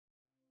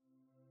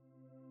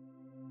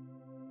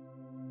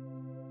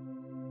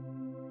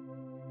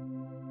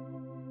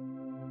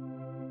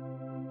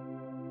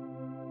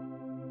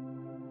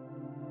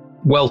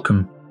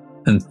Welcome,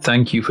 and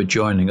thank you for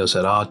joining us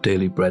at Our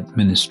Daily Bread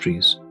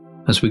Ministries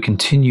as we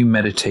continue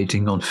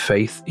meditating on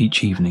faith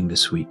each evening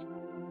this week.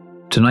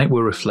 Tonight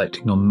we're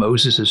reflecting on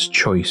Moses'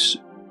 choice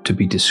to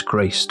be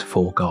disgraced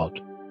for God.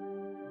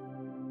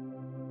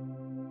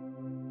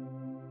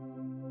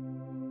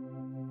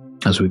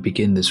 As we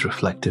begin this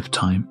reflective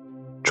time,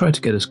 try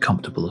to get as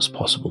comfortable as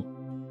possible.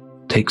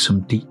 Take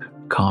some deep,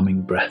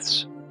 calming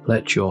breaths.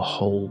 Let your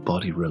whole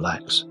body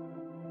relax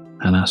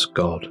and ask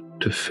God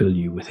to fill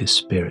you with His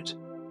Spirit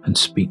and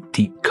speak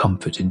deep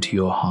comfort into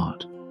your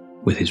heart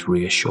with His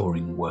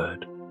reassuring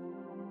word.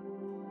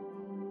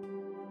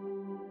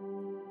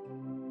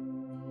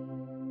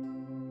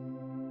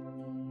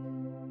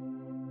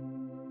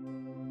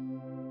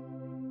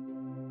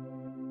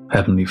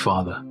 Heavenly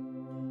Father,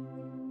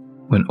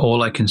 when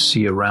all I can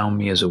see around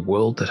me is a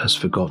world that has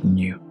forgotten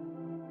you,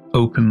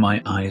 open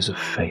my eyes of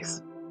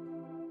faith.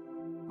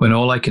 When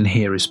all I can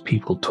hear is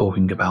people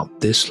talking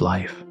about this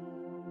life,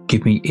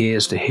 give me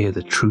ears to hear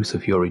the truth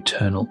of your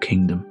eternal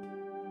kingdom.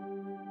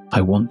 I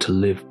want to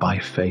live by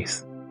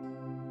faith,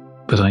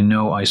 but I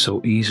know I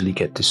so easily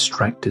get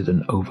distracted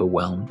and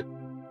overwhelmed.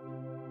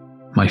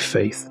 My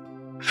faith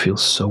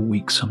feels so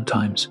weak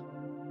sometimes,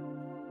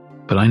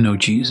 but I know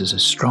Jesus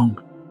is strong,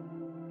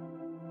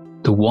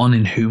 the one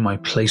in whom I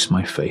place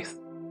my faith.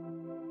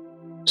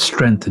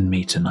 Strengthen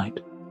me tonight,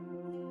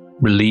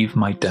 relieve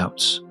my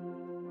doubts,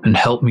 and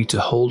help me to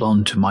hold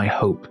on to my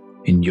hope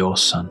in your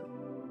Son.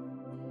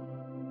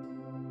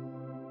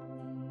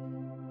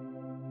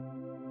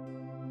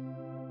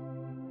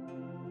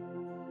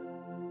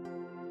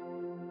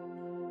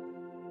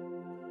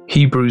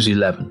 Hebrews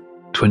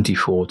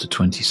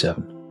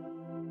 11:24-27.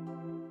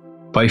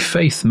 By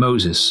faith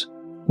Moses,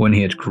 when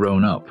he had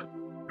grown up,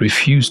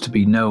 refused to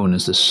be known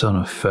as the son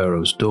of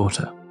Pharaoh's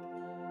daughter.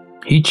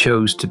 He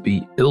chose to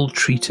be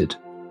ill-treated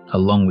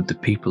along with the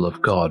people of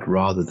God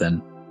rather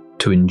than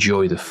to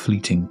enjoy the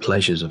fleeting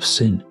pleasures of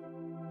sin.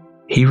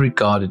 He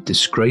regarded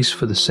disgrace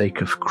for the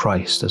sake of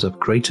Christ as of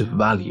greater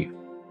value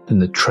than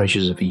the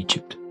treasures of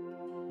Egypt,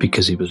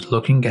 because he was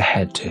looking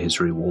ahead to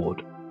his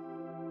reward.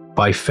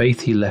 By faith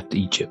he left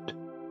Egypt,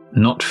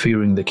 not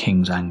fearing the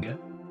king's anger.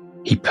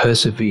 He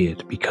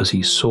persevered because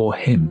he saw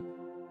him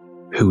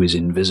who is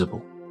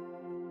invisible.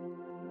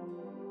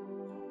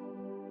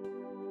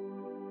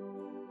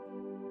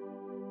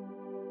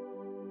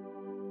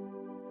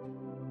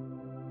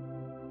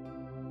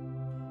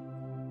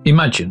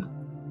 Imagine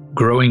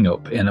growing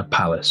up in a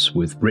palace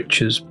with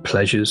riches,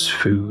 pleasures,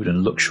 food,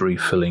 and luxury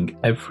filling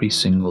every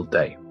single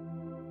day.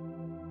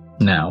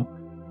 Now,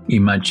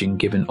 imagine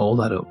giving all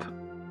that up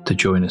to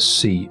join a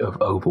sea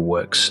of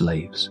overworked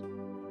slaves.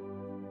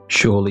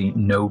 Surely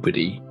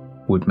nobody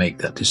would make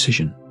that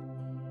decision,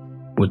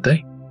 would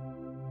they?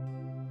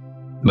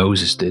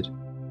 Moses did.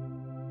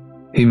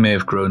 He may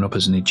have grown up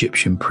as an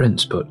Egyptian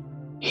prince, but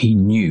he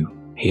knew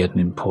he had an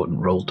important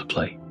role to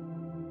play.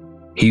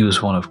 He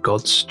was one of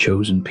God's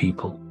chosen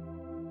people.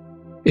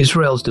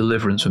 Israel's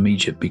deliverance from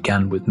Egypt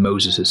began with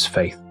Moses'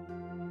 faith.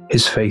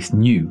 His faith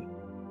knew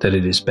that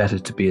it is better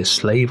to be a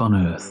slave on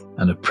earth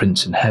and a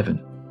prince in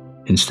heaven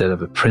instead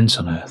of a prince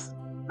on earth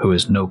who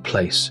has no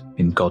place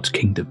in God's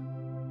kingdom.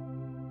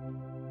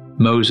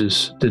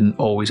 Moses didn't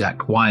always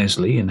act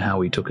wisely in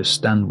how he took a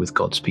stand with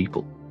God's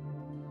people,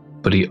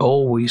 but he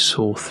always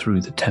saw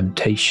through the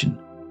temptation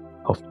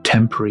of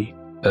temporary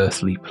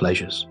earthly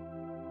pleasures.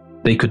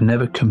 They could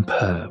never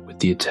compare with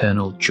the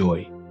eternal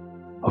joy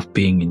of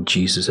being in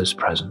Jesus'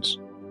 presence.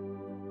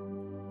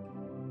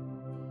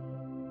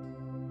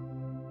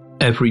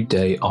 Every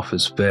day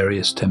offers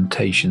various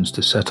temptations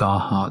to set our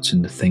hearts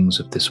in the things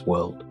of this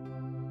world.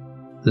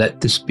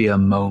 Let this be a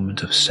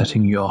moment of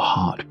setting your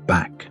heart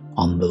back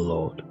on the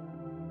Lord.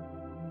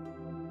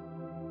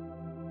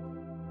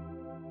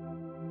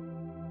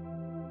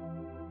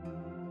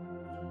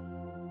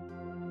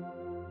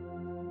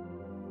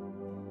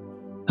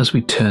 As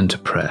we turn to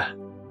prayer,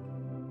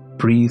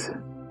 breathe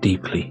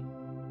deeply,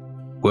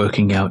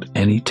 working out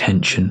any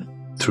tension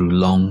through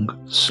long,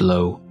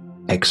 slow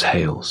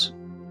exhales,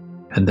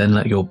 and then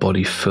let your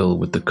body fill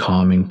with the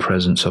calming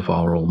presence of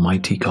our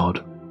Almighty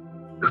God,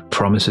 who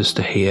promises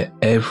to hear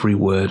every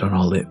word on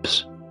our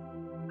lips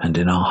and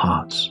in our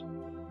hearts.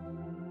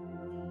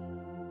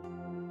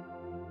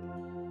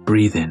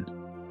 Breathe in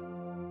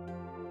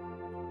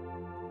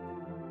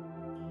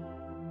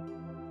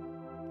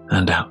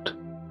and out.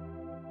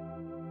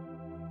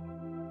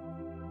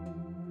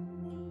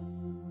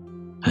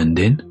 And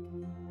in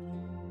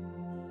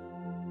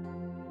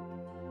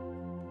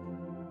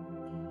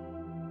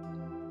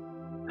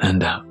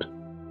and out.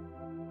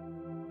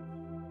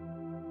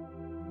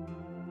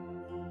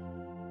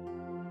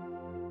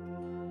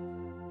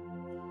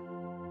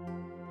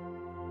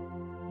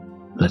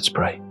 Let's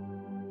pray.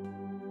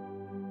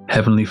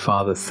 Heavenly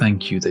Father,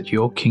 thank you that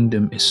your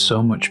kingdom is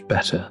so much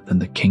better than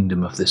the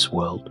kingdom of this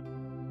world.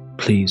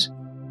 Please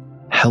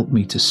help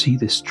me to see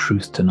this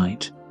truth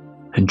tonight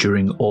and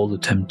during all the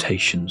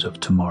temptations of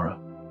tomorrow.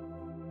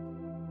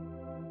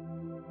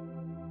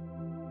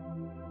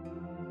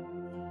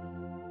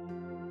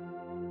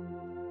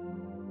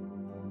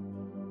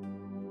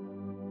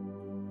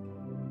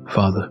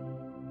 Father,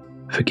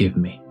 forgive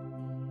me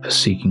for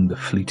seeking the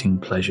fleeting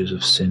pleasures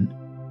of sin.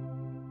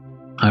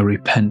 I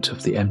repent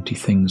of the empty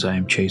things I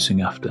am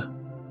chasing after,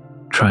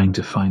 trying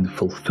to find the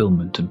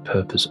fulfillment and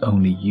purpose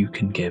only you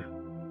can give.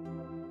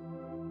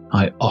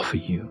 I offer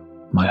you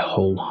my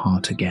whole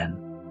heart again,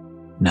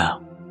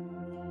 now.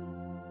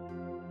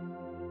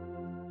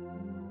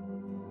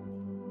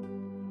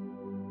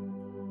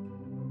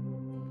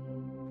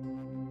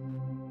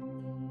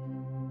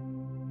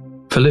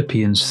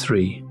 Philippians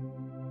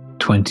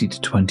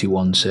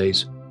 3:20-21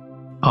 says,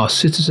 "Our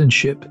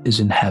citizenship is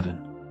in heaven,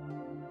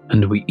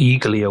 and we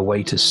eagerly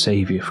await a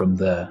Saviour from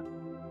there,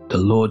 the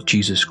Lord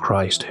Jesus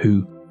Christ,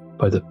 who,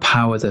 by the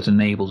power that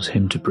enables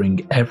him to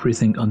bring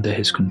everything under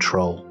his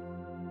control,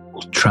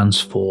 will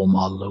transform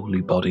our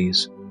lowly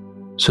bodies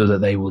so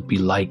that they will be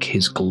like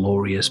his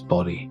glorious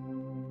body."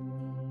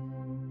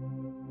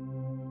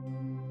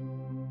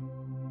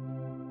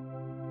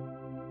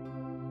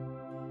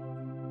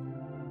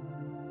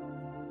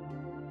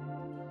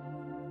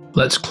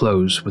 Let's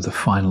close with a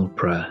final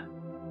prayer.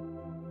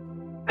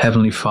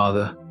 Heavenly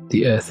Father,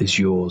 the earth is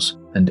yours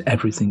and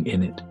everything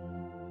in it.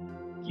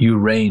 You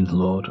reign,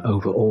 Lord,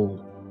 over all.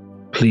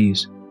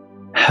 Please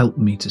help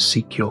me to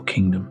seek your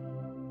kingdom,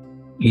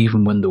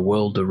 even when the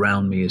world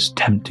around me is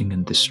tempting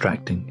and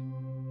distracting.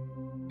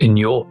 In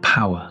your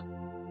power,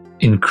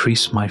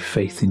 increase my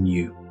faith in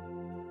you,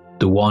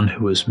 the one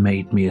who has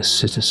made me a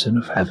citizen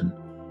of heaven.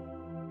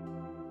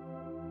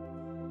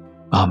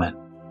 Amen.